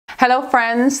Hello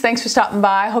friends, thanks for stopping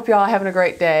by. Hope you all are having a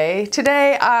great day.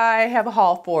 Today I have a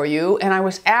haul for you, and I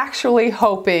was actually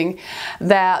hoping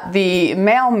that the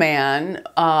mailman,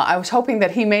 I was hoping that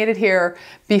he made it here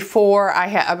before I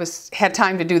had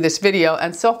time to do this video,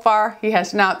 and so far he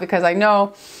has not, because I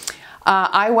know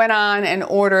I went on and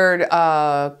ordered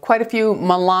quite a few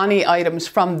Milani items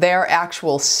from their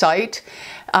actual site.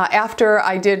 After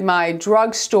I did my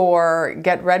drugstore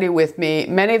Get Ready With Me,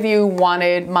 many of you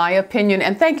wanted my opinion,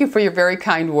 and thank you for your very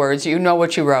kind words. You know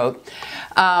what you wrote.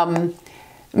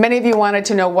 Many of you wanted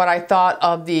to know what I thought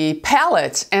of the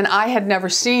palettes, and I had never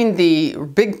seen the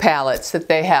big palettes that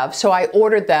they have, so I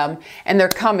ordered them, and they're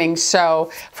coming.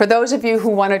 So for those of you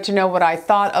who wanted to know what I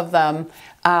thought of them,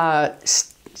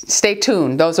 stay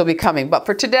tuned. Those will be coming. But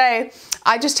for today,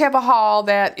 I just have a haul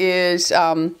that is...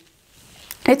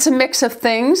 it's a mix of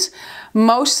things.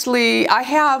 Mostly, I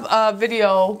have a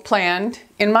video planned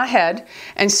in my head,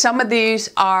 and some of these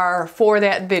are for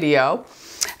that video.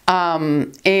 That's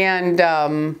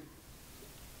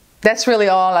really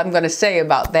all I'm going to say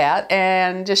about that,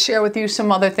 and just share with you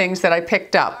some other things that I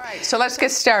picked up. All right, so let's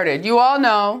get started. You all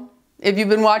know, if you've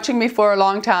been watching me for a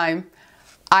long time,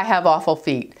 I have awful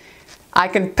feet. I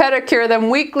can pedicure them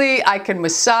weekly, I can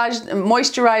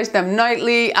moisturize them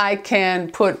nightly, I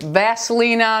can put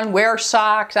Vaseline on, wear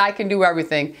socks, I can do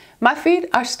everything. My feet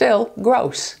are still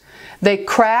gross. They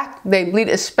crack, they bleed,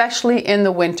 especially in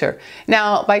the winter.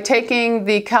 Now, by taking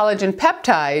the collagen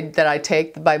peptide that I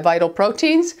take by Vital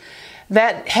Proteins,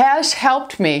 that has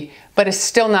helped me, but it's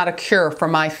still not a cure for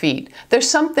my feet. There's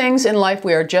some things in life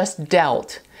we are just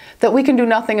dealt that we can do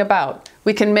nothing about.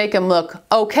 We can make them look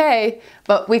okay,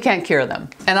 but we can't cure them.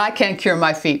 And I can't cure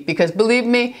my feet, because believe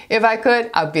me, if I could,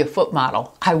 I'd be a foot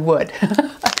model. I would.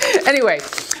 Anyway,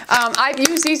 I've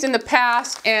used these in the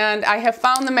past, and I have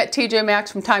found them at TJ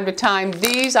Maxx from time to time.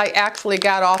 These I actually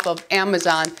got off of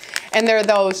Amazon, and they're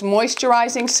those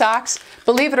moisturizing socks.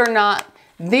 Believe it or not,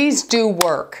 these do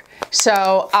work.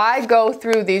 So I go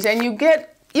through these, and you get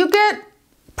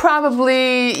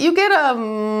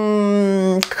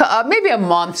maybe a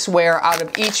month's wear out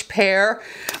of each pair,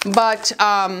 but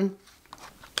I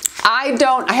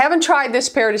haven't tried this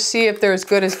pair to see if they're as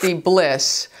good as the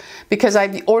Bliss, because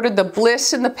I've ordered the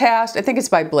Bliss in the past. I think it's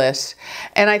by Bliss,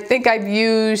 and I think I've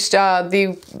used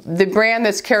the brand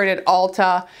that's carried at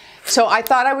Ulta. So I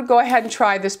thought I would go ahead and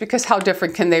try this, because how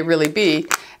different can they really be?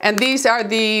 And these are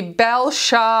the Belle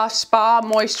Shaw Spa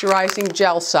Moisturizing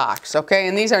Gel Socks, okay?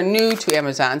 And these are new to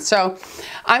Amazon. So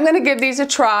I'm going to give these a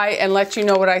try and let you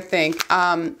know what I think.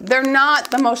 They're not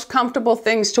the most comfortable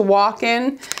things to walk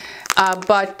in,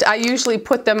 but I usually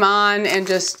put them on and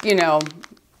just, you know,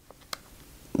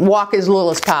 walk as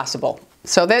little as possible.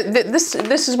 So this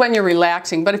is when you're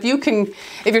relaxing. But if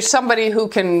you're somebody who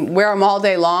can wear them all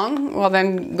day long, well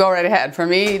then go right ahead. For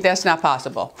me, that's not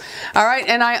possible. All right,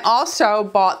 and I also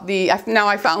bought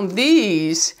I found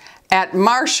these at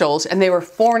Marshall's, and they were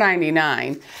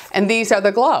 $4.99. And these are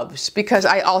the gloves, because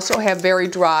I also have very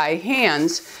dry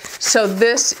hands. So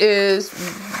this is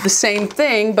the same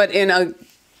thing, but in a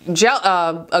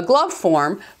glove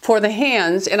form for the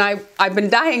hands, and I've been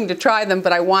dying to try them,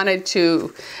 but I wanted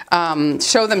to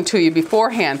show them to you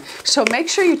beforehand. So make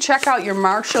sure you check out your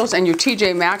Marshalls and your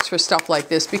TJ Maxx for stuff like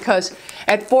this, because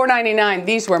at $4.99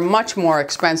 these were much more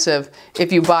expensive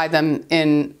if you buy them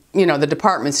in, you know, the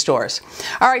department stores.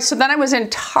 All right, so then I was in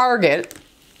Target,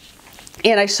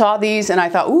 and I saw these, and I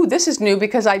thought, ooh, this is new,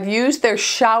 because I've used their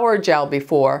shower gel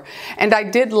before, and I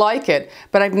did like it,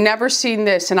 but I've never seen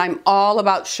this, and I'm all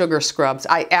about sugar scrubs.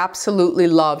 I absolutely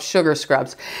love sugar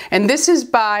scrubs. And this is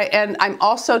and I'm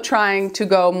also trying to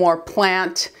go more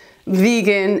plant,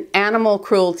 vegan, animal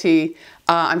cruelty.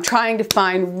 I'm trying to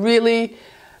find really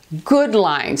good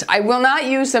lines. I will not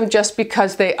use them just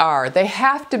because they are. They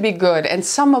have to be good, and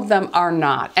some of them are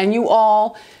not. And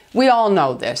we all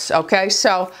know this, okay?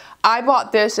 So I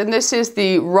bought this, and this is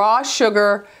the Raw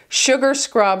Sugar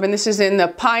Scrub, and this is in the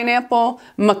pineapple,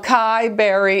 macai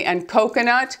berry, and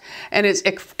coconut, and it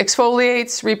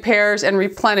exfoliates, repairs, and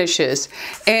replenishes.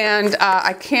 And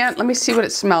let me see what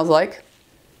it smells like.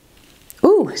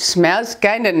 Ooh, it smells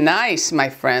kind of nice, my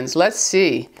friends. Let's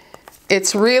see.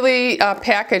 It's really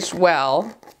packaged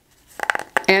well.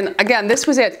 And again, this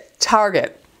was at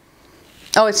Target.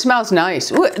 Oh, it smells nice.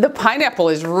 Ooh, the pineapple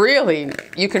is really,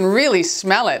 you can really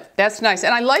smell it. That's nice.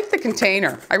 And I like the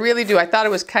container. I really do. I thought it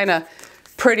was kind of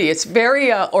pretty. It's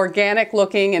very organic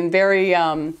looking and very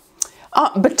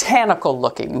botanical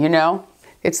looking, you know.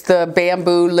 It's the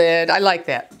bamboo lid. I like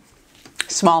that.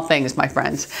 Small things, my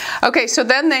friends. Okay, so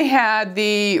then they had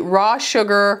the Raw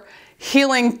Sugar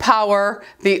Healing Power,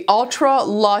 the Ultra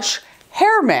Lush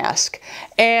hair mask.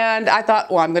 And I thought,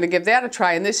 well, I'm going to give that a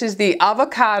try. And this is the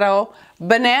avocado,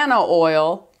 banana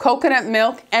oil, coconut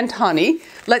milk, and honey.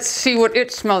 Let's see what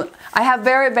it smells. I have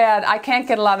very bad, I can't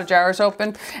get a lot of jars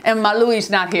open, and my Louie's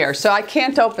not here, so I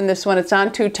can't open this one. It's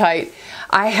on too tight.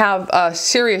 I have a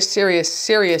serious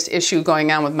issue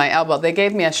going on with my elbow. They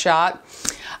gave me a shot.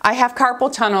 I have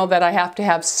carpal tunnel that I have to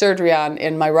have surgery on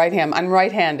in my right hand. I'm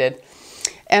right-handed.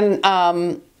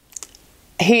 And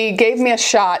he gave me a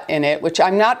shot in it, which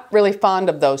I'm not really fond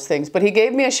of those things, but he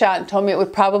gave me a shot and told me it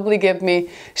would probably give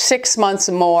me 6 months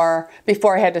more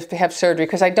before I had to have surgery,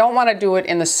 because I don't want to do it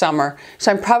in the summer.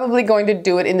 So I'm probably going to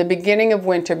do it in the beginning of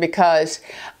winter, because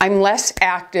I'm less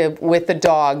active with the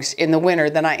dogs in the winter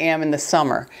than I am in the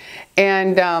summer.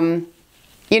 And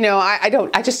you know,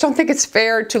 I just don't think it's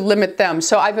fair to limit them.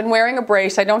 So I've been wearing a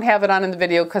brace. I don't have it on in the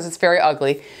video because it's very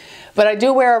ugly. But I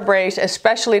do wear a brace,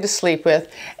 especially to sleep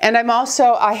with. And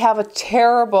I have a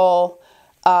terrible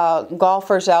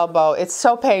golfer's elbow. It's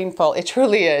so painful. It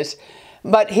truly is.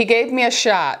 But he gave me a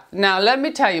shot. Now, let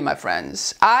me tell you, my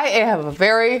friends, I have a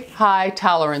very high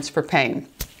tolerance for pain.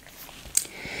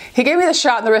 He gave me the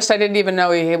shot in the wrist. I didn't even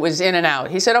know it was in and out.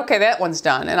 He said, okay, that one's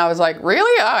done. And I was like,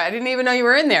 really? Oh, I didn't even know you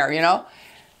were in there, you know?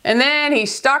 And then he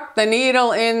stuck the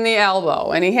needle in the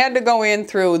elbow. And he had to go in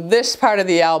through this part of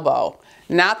the elbow,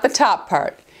 not the top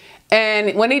part.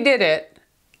 And when he did it,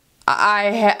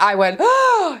 I went,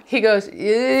 oh! He goes,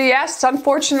 yes,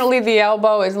 unfortunately the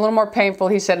elbow is a little more painful.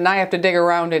 He said, and I have to dig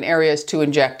around in areas to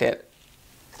inject it.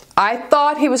 I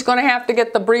thought he was going to have to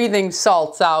get the breathing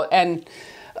salts out, and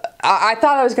I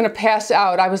thought I was going to pass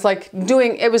out. I was like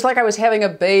it was like I was having a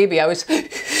baby. I was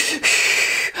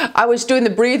doing the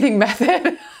breathing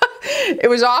method. It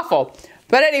was awful.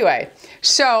 But anyway,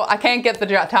 so I can't get the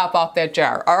top off that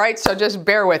jar. All right, so just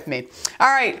bear with me. All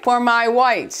right, for my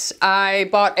whites, I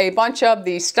bought a bunch of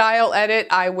the Style Edit.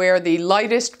 I wear the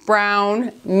lightest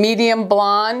brown, medium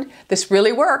blonde. This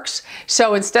really works.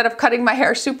 So instead of cutting my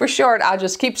hair super short, I'll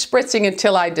just keep spritzing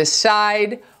until I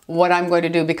decide what I'm going to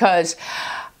do, because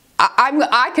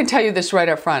I can tell you this right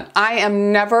up front. I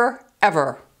am never,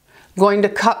 ever going to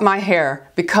cut my hair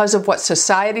because of what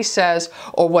society says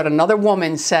or what another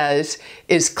woman says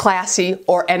is classy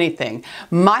or anything.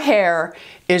 My hair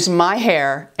is my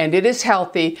hair, and it is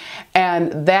healthy,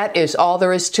 and that is all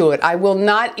there is to it. I will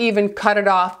not even cut it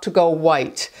off to go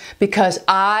white, because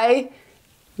I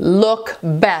look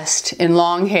best in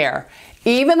long hair.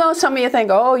 Even though some of you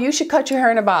think, oh, you should cut your hair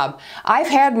in a bob. I've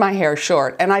had my hair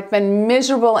short, and I've been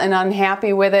miserable and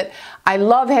unhappy with it. I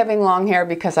love having long hair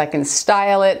because I can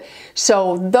style it.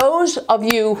 So those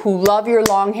of you who love your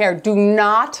long hair, do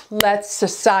not let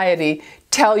society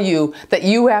tell you that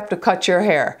you have to cut your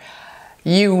hair.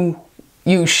 You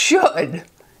should.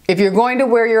 If you're going to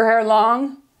wear your hair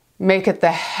long, make it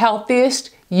the healthiest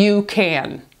you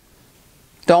can.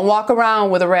 Don't walk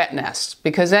around with a rat nest,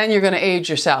 because then you're going to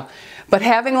age yourself. But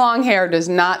having long hair does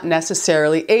not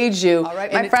necessarily age you. All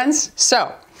right, my friends?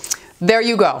 So, there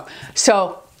you go.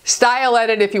 So, Style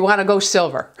Edit if you want to go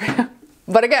silver.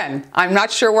 But again, I'm not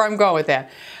sure where I'm going with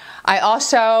that. I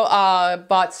also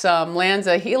bought some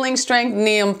Lanza Healing Strength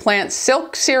Neem Plant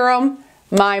Silk Serum,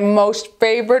 my most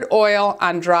favorite oil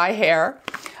on dry hair.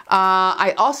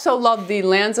 I also love the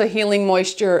Lanza Healing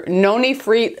Moisture Noni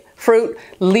Fruit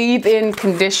Leave-In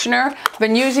Conditioner. I've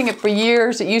been using it for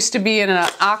years. It used to be in an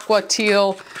aqua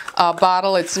teal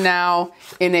bottle. It's now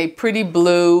in a pretty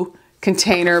blue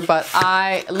container, but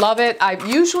I love it. I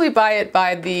usually buy it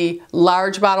by the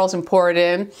large bottles and pour it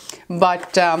in,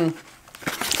 but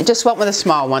I just went with a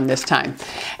small one this time.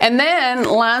 And then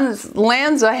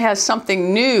Lanza has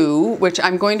something new, which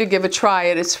I'm going to give a try.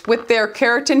 It's with their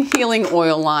Keratin Healing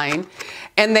Oil line,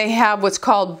 and they have what's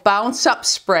called Bounce Up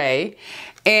Spray.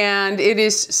 And it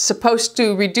is supposed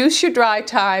to reduce your dry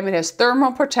time. It has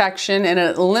thermal protection, and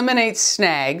it eliminates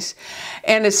snags.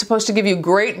 And it's supposed to give you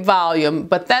great volume.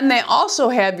 But then they also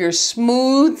have your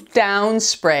Smooth Down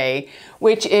Spray,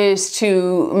 which is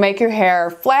to make your hair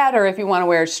flatter if you want to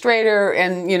wear it straighter,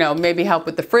 and, you know, maybe help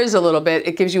with the frizz a little bit.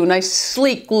 It gives you a nice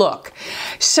sleek look.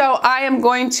 So I am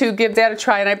going to give that a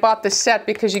try. And I bought the set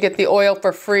because you get the oil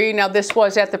for free. Now, this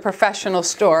was at the professional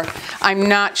store. I'm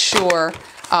not sure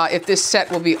if this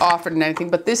set will be offered in anything,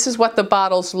 but this is what the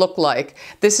bottles look like.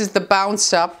 This is the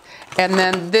Bounce Up, and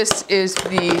then this is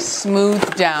the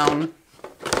Smooth Down.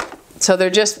 So they're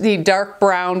just the dark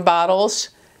brown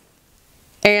bottles.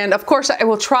 And of course, I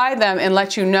will try them and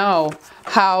let you know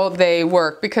how they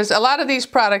work, because a lot of these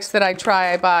products that I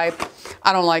try, I buy,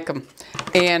 I don't like them.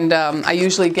 And I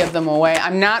usually give them away.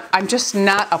 I'm just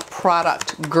not a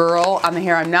product girl on the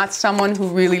hair. I'm not someone who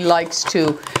really likes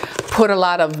to put a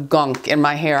lot of gunk in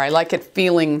my hair. I like it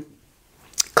feeling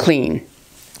clean.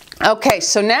 Okay,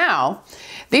 so now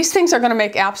these things are going to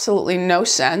make absolutely no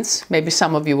sense. Maybe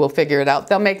some of you will figure it out.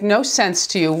 They'll make no sense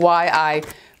to you why I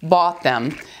bought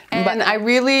them. But I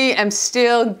really am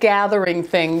still gathering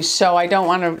things, so I don't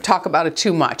want to talk about it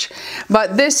too much.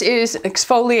 But this is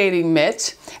exfoliating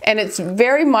mitt, and it's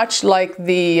very much like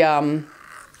the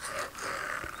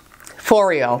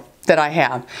Foreo that I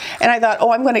have. And I thought,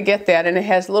 oh, I'm going to get that. And it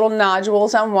has little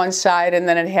nodules on one side, and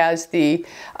then it has the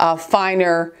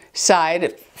finer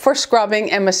side for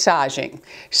scrubbing and massaging.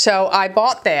 So I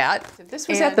bought that. This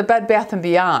was at the Bed Bath &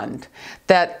 Beyond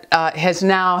that has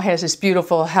this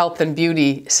beautiful health and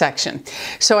beauty section.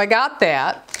 So I got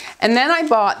that. And then I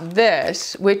bought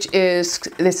this, which is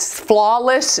this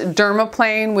Flawless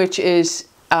Dermaplane, which is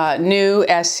new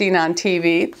as seen on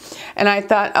TV. And I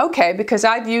thought, okay, because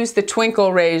I've used the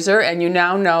Twinkle razor, and you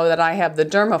now know that I have the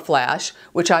Dermaflash,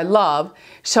 which I love.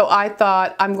 So I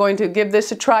thought I'm going to give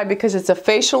this a try because it's a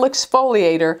facial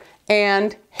exfoliator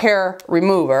and hair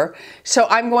remover. So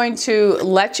I'm going to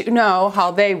let you know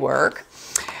how they work.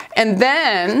 And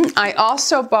then I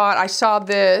also bought, I saw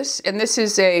this, and this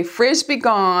is a Frizz Be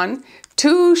Gone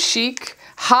 2 Chic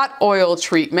hot oil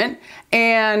treatment.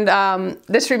 And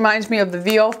this reminds me of the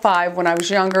VO5 when I was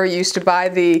younger. You used to buy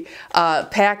the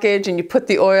package and you put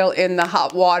the oil in the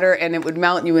hot water and it would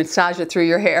melt and you massage it through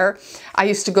your hair. I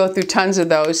used to go through tons of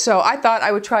those. So I thought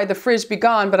I would try the Frizz Be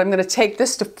Gone, but I'm going to take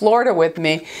this to Florida with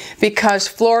me because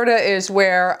Florida is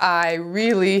where I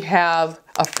really have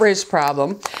a frizz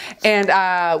problem. And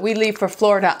we leave for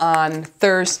Florida on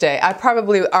Thursday. I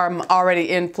probably am already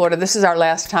in Florida. This is our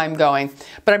last time going,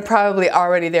 but I'm probably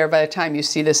already there by the time you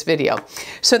see this video.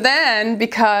 So then,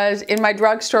 because in my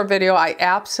drugstore video, I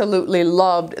absolutely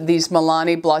loved these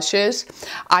Milani blushes.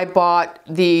 I bought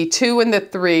the 2 and the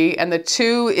 3, and the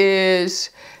 2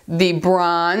 is the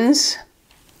bronze.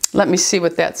 Let me see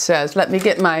what that says. Let me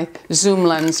get my zoom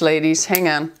lens, ladies. Hang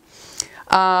on.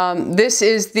 This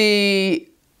is the,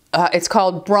 it's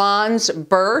called Bronze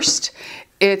Burst.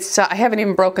 It's, I haven't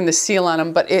even broken the seal on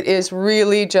them, but it is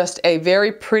really just a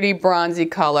very pretty bronzy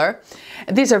color.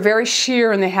 These are very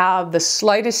sheer and they have the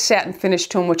slightest satin finish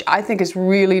to them, which I think is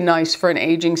really nice for an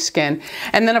aging skin.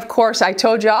 And then of course I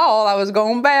told you all I was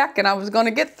going back and I was going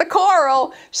to get the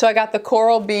coral. So I got the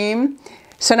Coral Beam.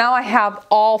 So now I have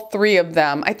all 3 of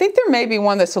them. I think there may be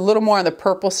one that's a little more on the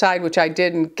purple side, which I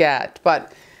didn't get,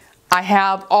 but I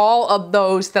have all of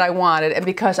those that I wanted. And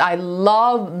because I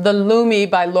love the Lumi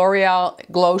by L'Oreal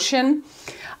Glotion,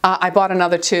 I bought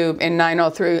another tube in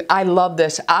 903. I love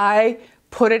this. I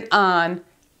put it on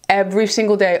every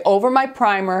single day over my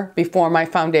primer before my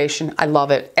foundation. I love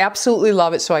it. Absolutely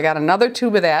love it. So I got another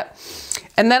tube of that.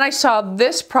 And then I saw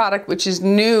this product, which is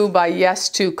new by Yes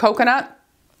to Coconut.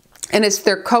 And it's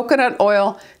their coconut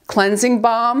oil cleansing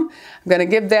balm. I'm going to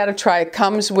give that a try. It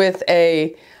comes with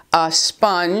a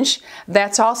sponge.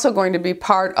 That's also going to be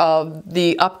part of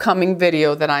the upcoming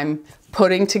video that I'm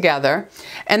putting together.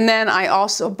 And then I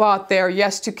also bought their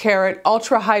Yes to Carrot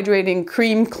Ultra Hydrating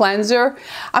Cream Cleanser.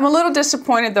 I'm a little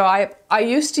disappointed though. I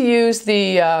used to use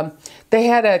the, they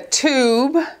had a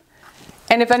tube,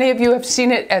 and if any of you have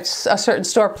seen it at a certain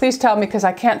store, please tell me because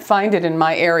I can't find it in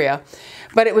my area.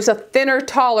 But it was a thinner,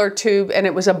 taller tube, and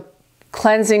it was a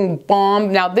cleansing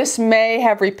balm. Now this may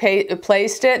have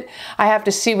replaced it. I have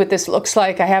to see what this looks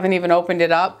like. I haven't even opened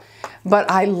it up.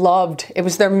 But I loved, it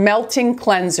was their melting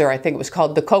cleanser. I think it was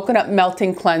called the Coconut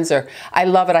Melting Cleanser. I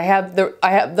love it. I have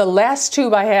the last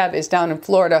tube I have is down in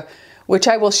Florida, which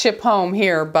I will ship home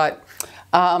here, but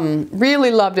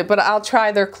really loved it. But I'll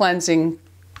try their cleansing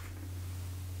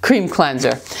cream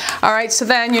cleanser. All right, so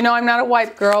then, you know I'm not a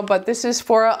wipe girl, but this is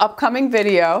for an upcoming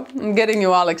video. I'm getting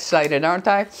you all excited, aren't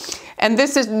I? And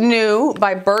this is new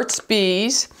by Burt's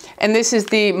Bees, and this is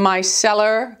the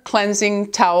Micellar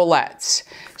Cleansing Towelettes.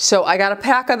 So I got a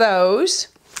pack of those,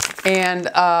 and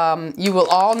you will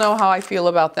all know how I feel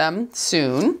about them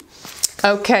soon.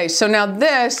 Okay, so now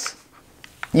this,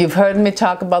 you've heard me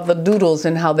talk about the doodles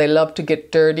and how they love to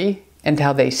get dirty and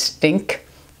how they stink.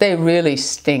 They really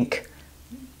stink.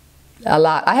 A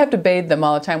lot. I have to bathe them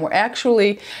all the time.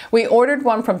 We ordered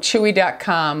one from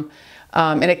Chewy.com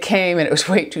and it came and it was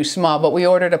way too small, but we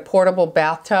ordered a portable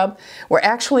bathtub. We're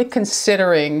actually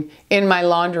considering in my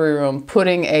laundry room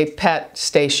putting a pet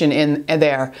station in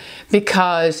there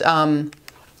because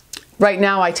right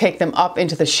now I take them up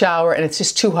into the shower and it's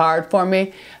just too hard for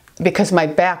me because my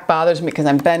back bothers me because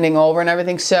I'm bending over and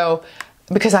everything. So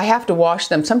because I have to wash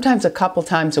them sometimes a couple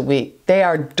times a week. They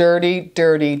are dirty,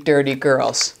 dirty, dirty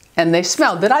girls. And they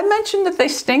smell. Did I mention that they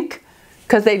stink?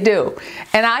 because they do.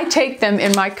 And I take them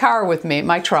in my car with me,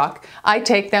 my truck. I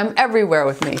take them everywhere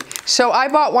with me. So I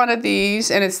bought one of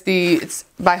these, and it's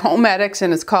by Homedics,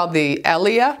 and it's called the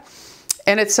Elia.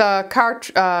 And it's a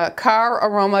car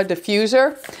aroma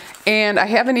diffuser. And I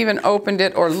haven't even opened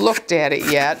it or looked at it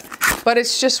yet. But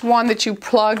it's just one that you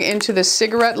plug into the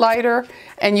cigarette lighter,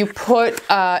 and you put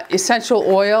essential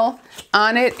oil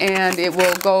on it, and it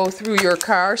will go through your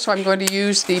car. So I'm going to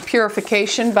use the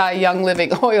Purification by Young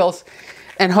Living Oils,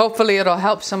 and hopefully it'll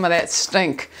help some of that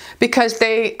stink. Because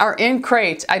they are in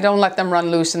crates, I don't let them run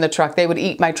loose in the truck. They would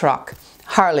eat my truck.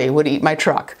 Harley would eat my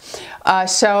truck.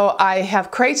 So I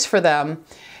have crates for them,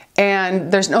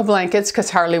 and there's no blankets because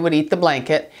Harley would eat the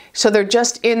blanket. So they're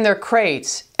just in their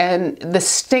crates, and the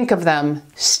stink of them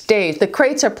stays. The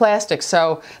crates are plastic,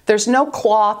 so there's no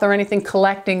cloth or anything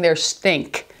collecting their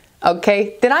stink.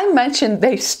 Okay, did I mention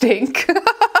they stink?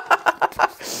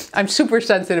 I'm super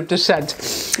sensitive to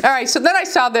scent. All right, so then I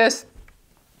saw this.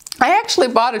 I actually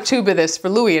bought a tube of this for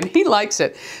Louis, and he likes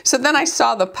it. So then I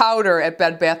saw the powder at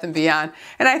Bed Bath & Beyond,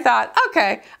 and I thought,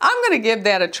 okay, I'm going to give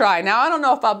that a try. Now, I don't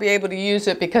know if I'll be able to use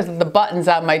it because of the buttons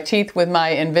on my teeth with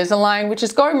my Invisalign, which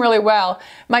is going really well.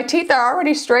 My teeth are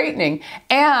already straightening,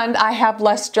 and I have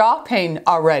less jaw pain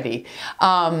already.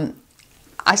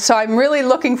 So I'm really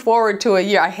looking forward to a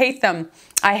year. I hate them.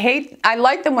 I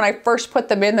like them when I first put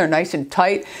them in. They're nice and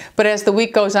tight, but as the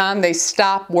week goes on, they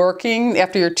stop working.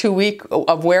 After your 2 week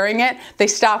of wearing it, they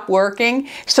stop working.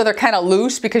 So they're kind of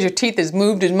loose because your teeth is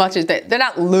moved as much as they're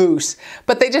not loose,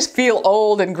 but they just feel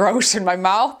old and gross in my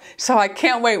mouth. So I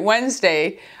can't wait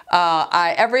Wednesday.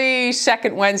 Every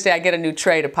second Wednesday, I get a new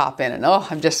tray to pop in, and oh,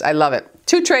 I love it.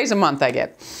 2 trays a month I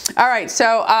get. All right,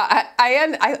 so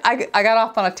I got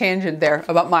off on a tangent there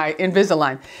about my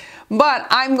Invisalign. But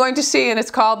I'm going to see, and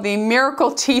it's called the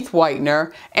Miracle Teeth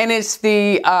Whitener, and it's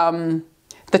the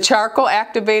charcoal,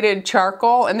 activated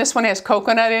charcoal, and this one has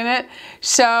coconut in it.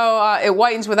 So it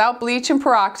whitens without bleach and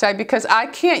peroxide, because I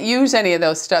can't use any of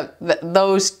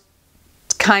those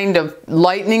kind of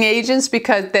lightening agents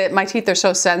because my teeth are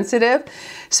so sensitive.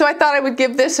 So I thought I would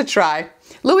give this a try.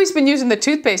 Louis's been using the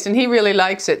toothpaste and he really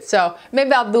likes it, so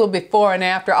maybe I'll do a before and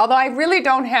after. Although I really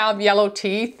don't have yellow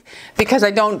teeth because I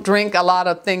don't drink a lot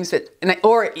of things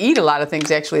or eat a lot of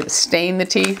things actually that stain the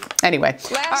teeth. Anyway,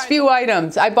 last few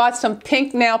items. I bought some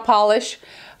pink nail polish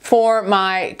for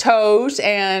my toes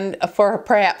and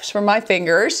perhaps for my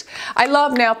fingers. I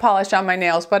love nail polish on my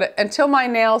nails, but until my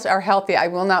nails are healthy, I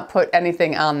will not put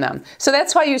anything on them. So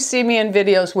that's why you see me in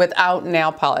videos without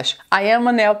nail polish. I am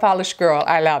a nail polish girl.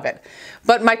 I love it.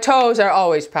 But my toes are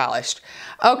always polished.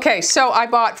 Okay, so I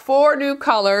bought 4 new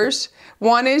colors.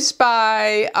 One is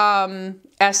by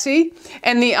Essie,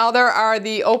 and the other are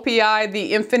the OPI,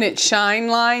 the Infinite Shine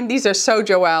line. These are so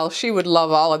Joelle. She would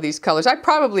love all of these colors. I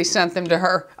probably sent them to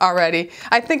her already.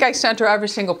 I think I sent her every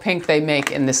single pink they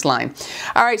make in this line.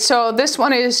 All right, so this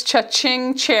one is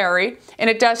Cha-Ching Cherry, and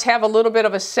it does have a little bit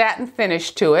of a satin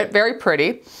finish to it. Very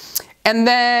pretty. And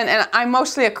I'm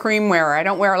mostly a cream wearer. I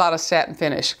don't wear a lot of satin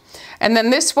finish. And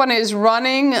then this one is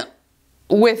Running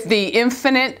with the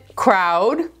Infinite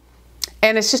Crowd.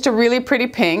 And it's just a really pretty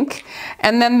pink.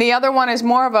 And then the other one is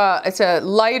more of it's a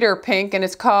lighter pink, and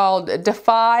it's called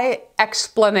Defy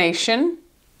Explanation.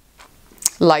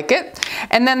 Like it.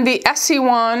 And then the Essie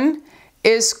one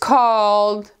is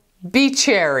called Bee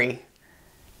Cherry.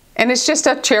 And it's just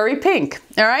a cherry pink,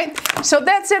 all right? So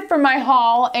that's it for my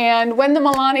haul, and when the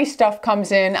Milani stuff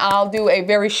comes in, I'll do a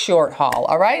very short haul,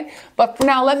 all right? But for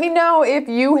now, let me know if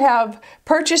you have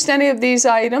purchased any of these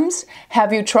items.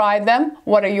 Have you tried them?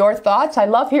 What are your thoughts? I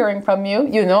love hearing from you.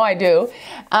 You know I do.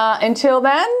 Until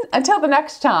the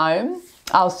next time,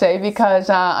 I'll say, because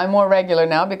I'm more regular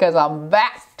now because I'm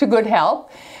back to good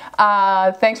health.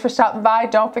 Thanks for stopping by.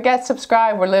 Don't forget,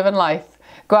 subscribe. We're living life.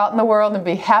 Go out in the world and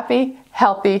be happy,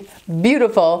 healthy,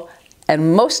 beautiful,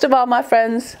 and most of all, my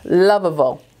friends,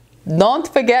 lovable. Don't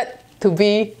forget to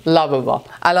be lovable.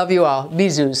 I love you all.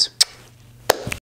 Bisous.